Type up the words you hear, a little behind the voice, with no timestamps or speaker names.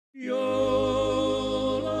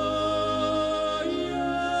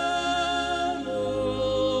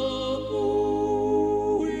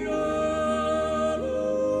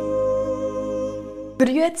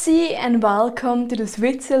Grüezi and welcome to the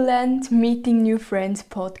Switzerland Meeting New Friends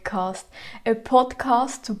podcast, a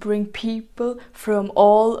podcast to bring people from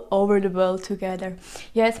all over the world together.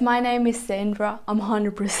 Yes, my name is Sandra, I'm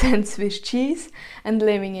 100% Swiss cheese and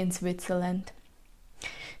living in Switzerland.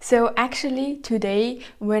 So actually today,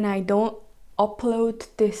 when I don't upload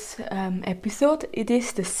this episode, it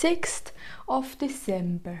is the 6th of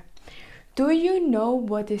December. Do you know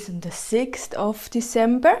what is on the 6th of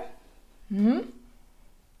December?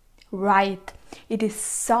 Right, it is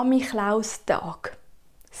Samichlaustag.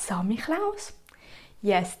 Samichlaus?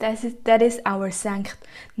 Yes, that is our Saint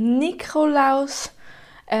Nikolaus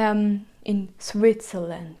in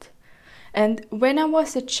Switzerland. And when I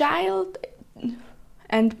was a child,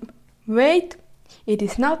 and wait, it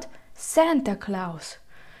is not Santa Claus.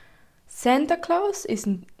 Santa Claus is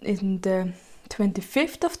the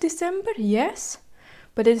 25th of December, yes,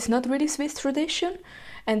 but it is not really Swiss tradition.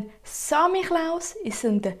 And Samichlaus is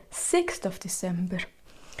on the 6th of December.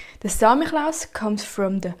 The Samichlaus comes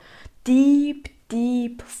from the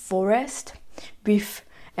deep forest with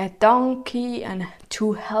a donkey and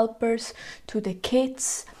 2 helpers to the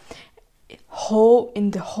kids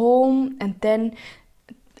in the home. And then,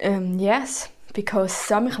 yes, because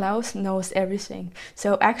Samichlaus knows everything.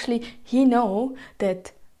 So actually he know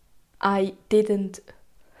that I didn't,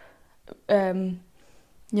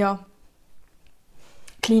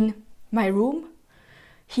 clean my room.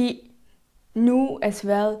 He knew as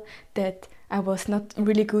well that I was not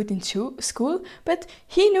really good in school, but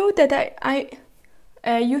he knew that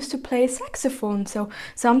I used to play saxophone. So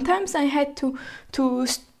sometimes I had to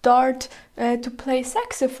start to play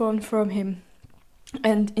saxophone from him.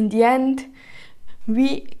 And in the end,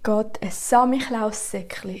 we got a Samichlaus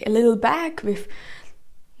säckli, a little bag with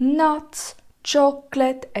nuts,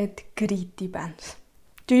 chocolate and Griti bands.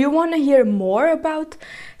 Do you want to hear more about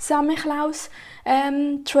Samichlaus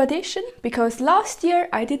tradition? Because last year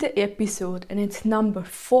I did an episode and it's number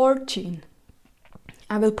 14.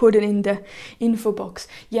 I will put it in the info box.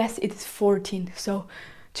 Yes, it is 14. So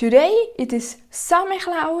today it is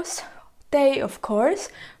Samichlaus day, of course,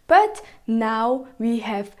 but now we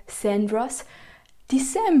have Sandra's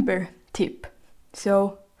December tip.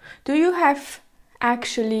 So do you have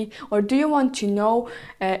actually, or do you want to know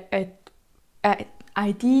a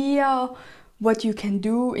idea what you can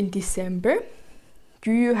do in December?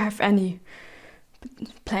 Do you have any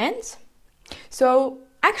plans? So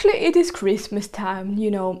actually it is Christmas time,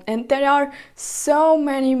 and there are so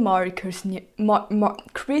many markers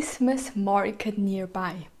Christmas market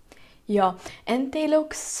nearby. Yeah, and they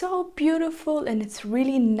look so beautiful, and it's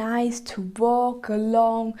really nice to walk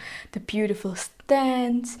along the beautiful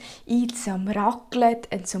stands, eat some raclette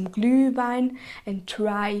and some Glühwein and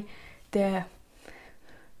try the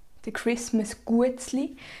Christmas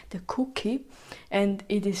Guetzli, the cookie, and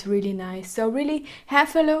it is really nice. So really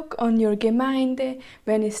have a look on your Gemeinde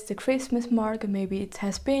when is the Christmas market. Maybe it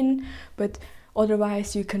has been, but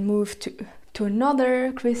otherwise you can move to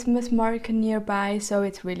another Christmas market nearby, so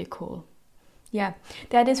it's really cool. Yeah,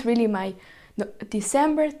 that is really my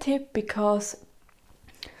December tip, because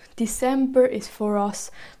December is for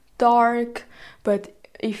us dark, but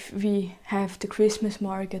if we have the Christmas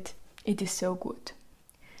market, it is so good.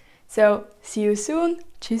 So, see you soon.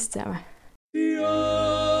 Tschüss zusammen.